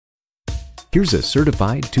Here's a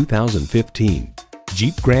certified 2015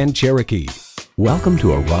 Jeep Grand Cherokee. Welcome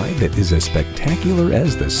to a ride that is as spectacular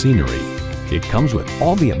as the scenery. It comes with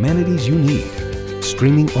all the amenities you need.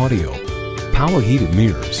 Streaming audio, power heated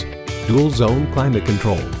mirrors, dual zone climate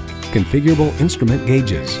control, configurable instrument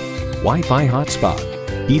gauges, Wi-Fi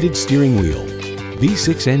hotspot, heated steering wheel,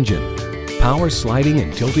 V6 engine, power sliding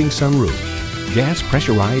and tilting sunroof, gas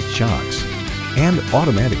pressurized shocks, and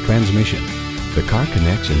automatic transmission. The car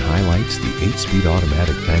connects and highlights the 8-speed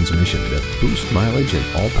automatic transmission that boosts mileage in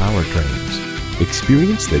all powertrains.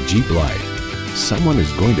 Experience the Jeep life. Someone is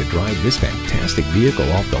going to drive this fantastic vehicle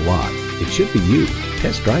off the lot. It should be you.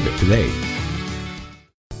 Test drive it today.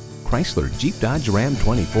 Chrysler Jeep Dodge Ram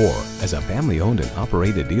 24. As a family-owned and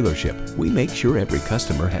operated dealership, we make sure every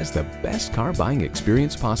customer has the best car buying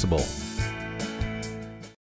experience possible.